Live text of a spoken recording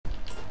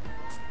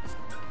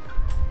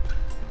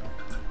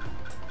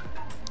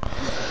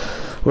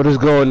What is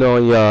going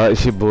on, y'all?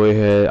 It's your boy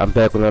here. I'm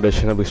back with another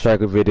Shinobi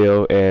Striker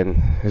video, and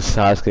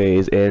Sasuke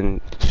is in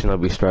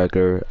Shinobi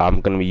Striker. I'm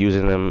gonna be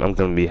using him. I'm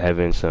gonna be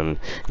having a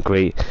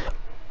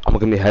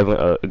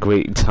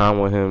great time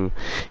with him.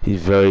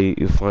 He's very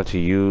fun to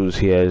use.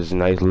 He has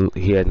nice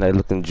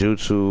looking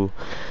jutsu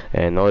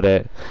and all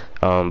that.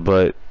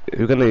 But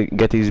we're gonna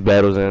get these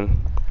battles in.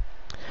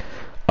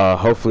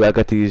 Hopefully I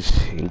got these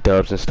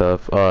dubs and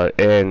stuff.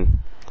 And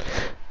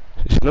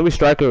Shinobi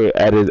Striker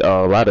added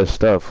a lot of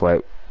stuff.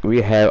 Like, we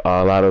have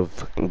a lot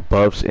of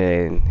buffs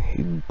and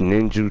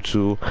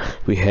ninjutsu.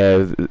 We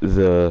have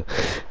the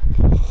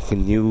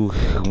new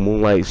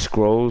Moonlight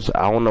Scrolls.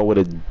 I don't know what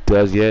it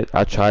does yet.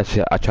 I try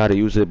to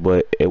use it,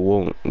 but it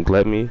won't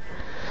let me.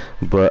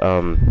 But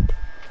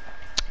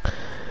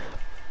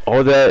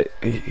all that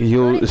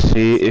you'll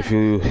see if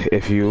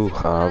you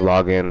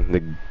log in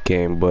the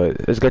game.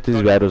 But let's get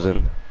these battles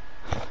in.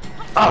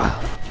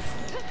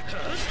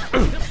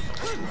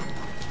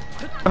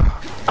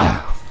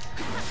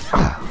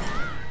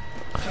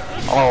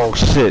 Oh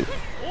shit!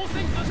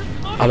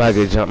 I might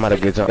get jumped.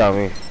 Got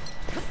me.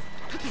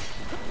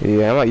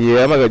 Yeah,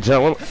 I might get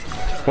jumped.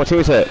 What team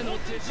is that?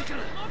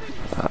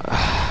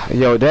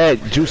 Yo, that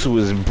jutsu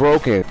is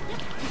broken.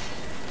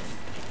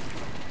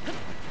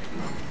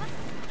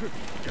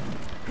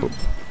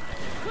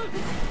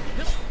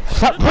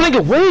 Stop running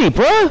away,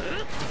 bruh!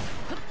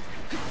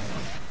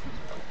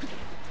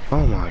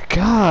 Oh my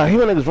god, he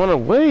wanna just run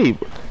away.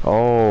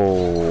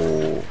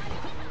 Oh.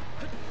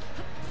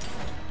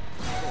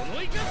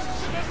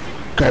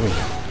 Grab me.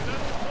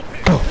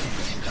 Go.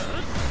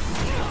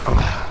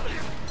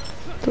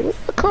 Where did it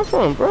come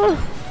from, bro?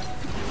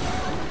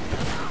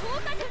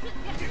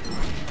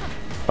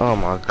 Oh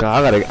my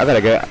god, I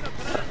gotta get.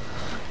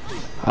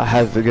 I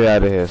have to get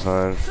out of here,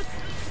 son.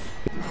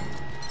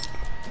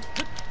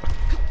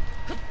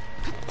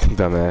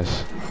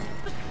 Dumbass.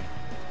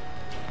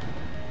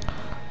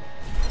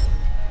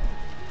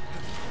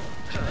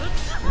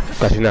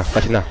 Got you now.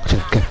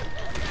 Get.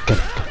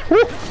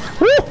 Woo!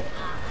 Woo!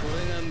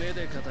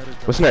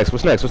 What's next?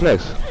 Get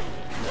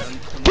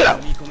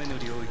out!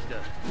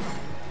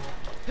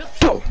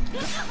 Go!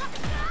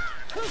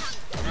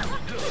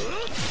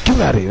 Get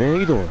out of here, man. What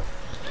you doing?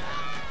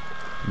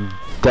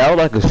 That was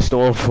like a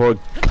Storm 4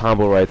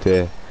 combo right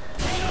there.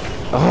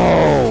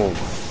 Oh!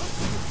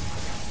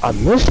 I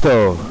missed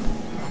though.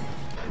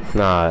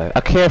 Nah,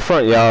 I can't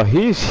front, y'all.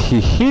 He's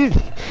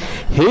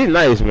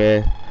nice,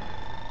 man.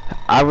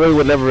 I really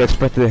would never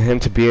expected him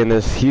to be in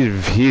this. He's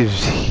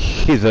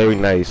very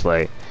nice.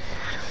 Like,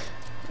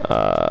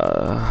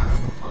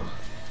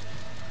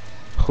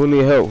 who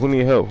needs help?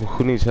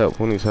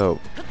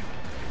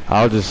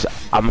 I'm just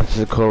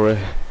Korra.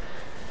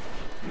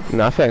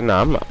 Nah, in fact,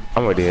 nah, I'm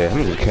already here.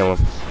 I'm just killing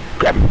him.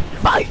 Grab him.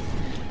 Bye.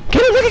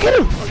 Get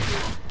him.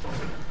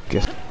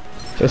 Guess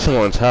there's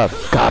someone on top.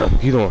 Got him.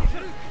 You doing?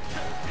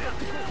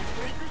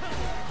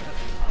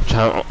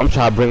 I'm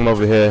trying to bring him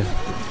over here.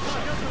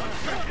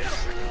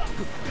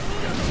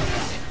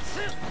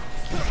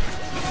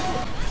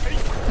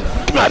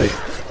 Get out of here.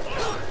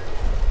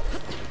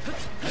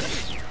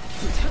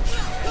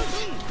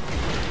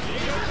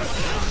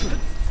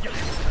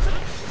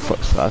 Fuck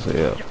Sasuke,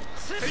 yeah.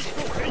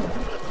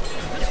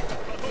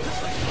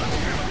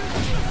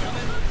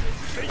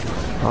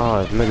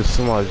 Oh, this nigga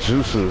so much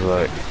jutsu,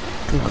 like.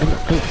 Come on.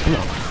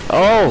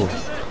 Oh!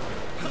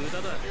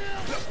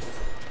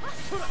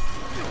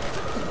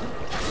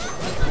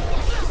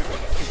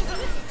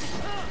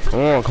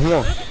 Come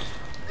on.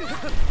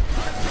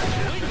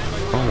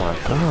 Oh my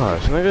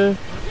gosh, nigga.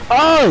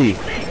 Oh!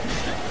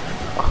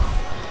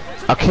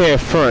 I can't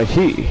front.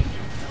 He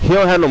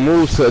don't have no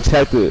moves to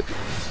attack the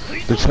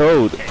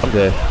toad. I'm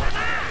dead.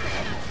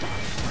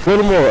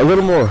 A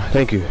little more.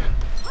 Thank you.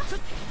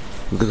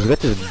 Because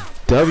that's this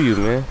W,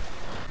 man.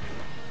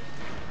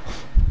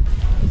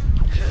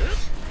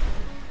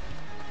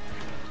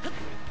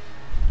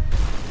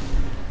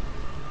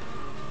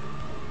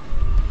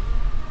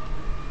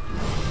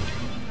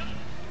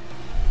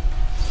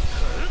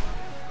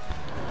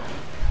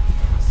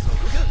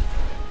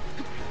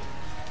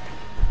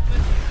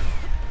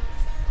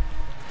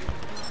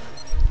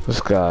 This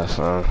guy,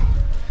 son.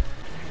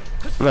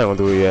 I'm not gonna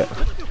do it yet.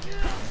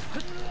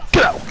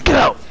 Get out!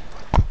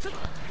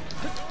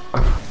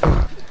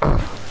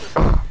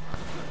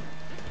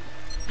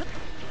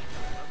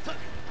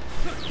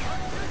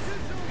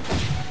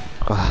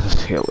 Just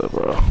kill it,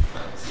 bro.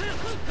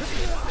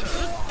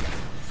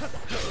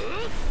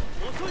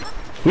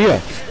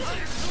 Yeah.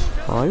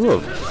 Oh, you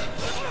up?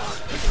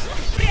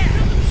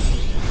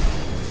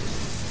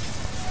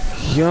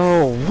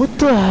 Yo, what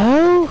the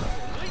hell?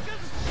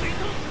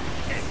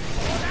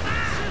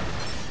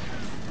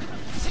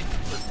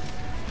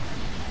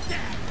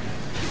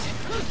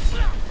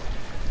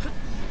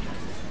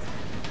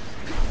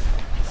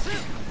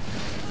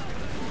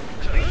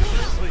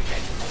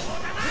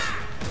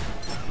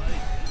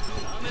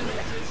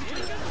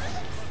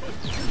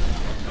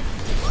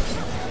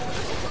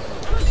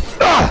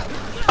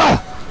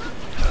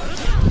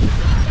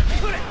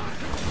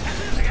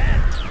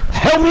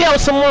 Help me out,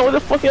 someone! What the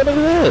fuck y'all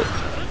doing that?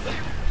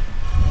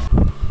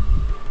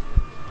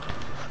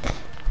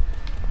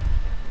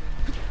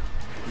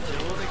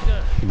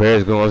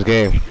 Bears going, let's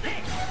game.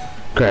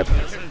 Crap.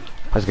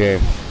 Let's game.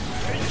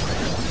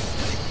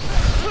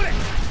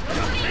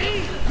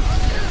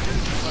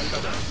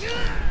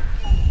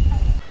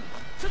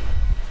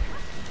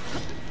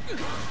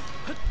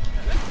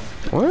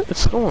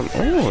 What's going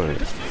on?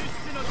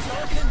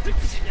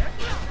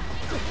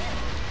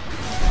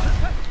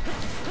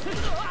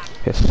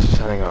 Yes,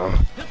 hang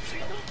on.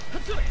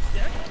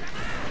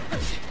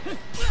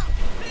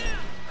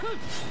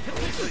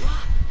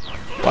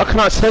 Why can't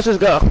I touch this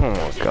guy? Oh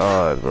my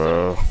god,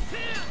 bro.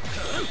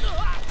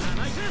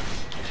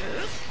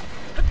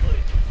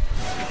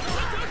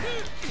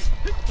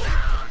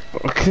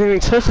 I can't even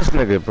touch this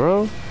nigga,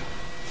 bro.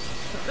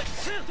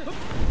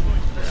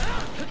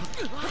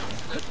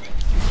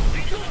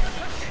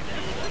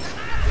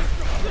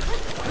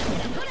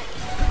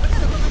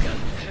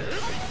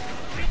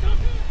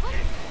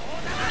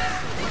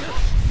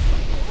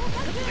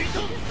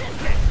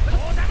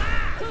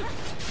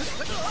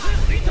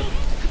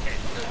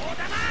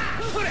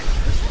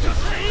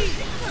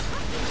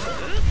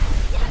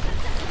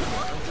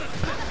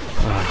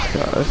 Oh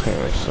god, this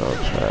game is so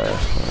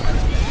trash, man.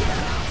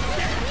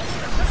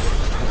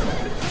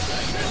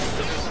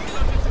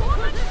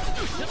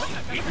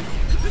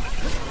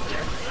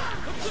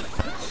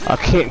 I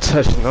can't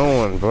touch no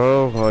one,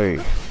 bro.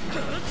 Like,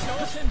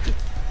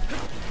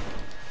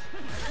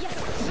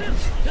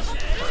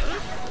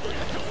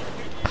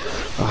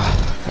 oh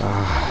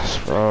gosh,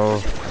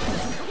 bro.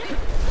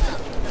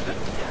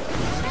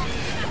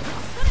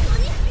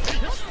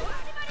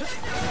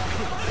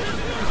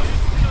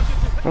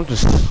 I'm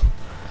just.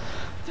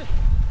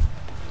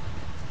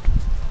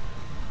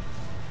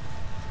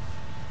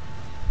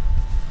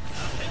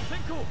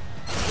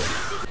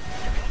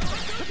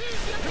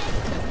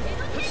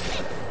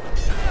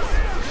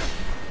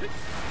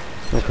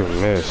 Look at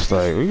miss,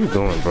 like, what you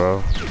doing,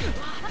 bro?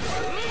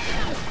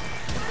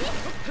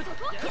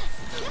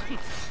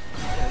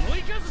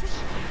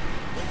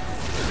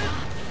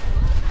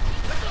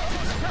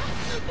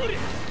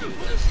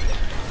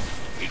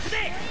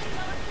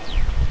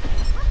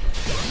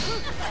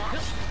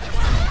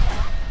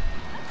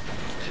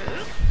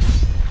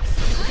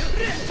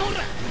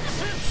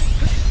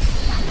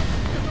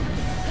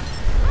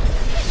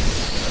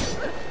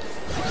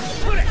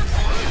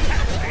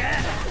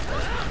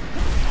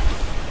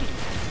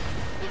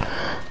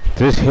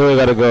 This hill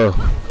gotta go.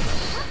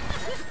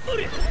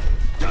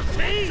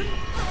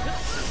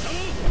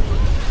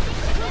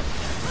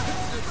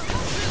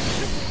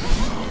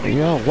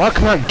 Yo, why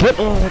can't I get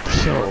on with the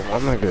show? My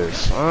nigga,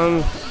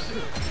 son.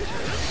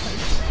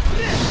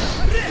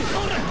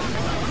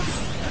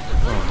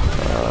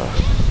 Oh,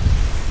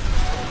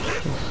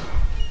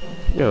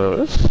 yo,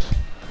 this.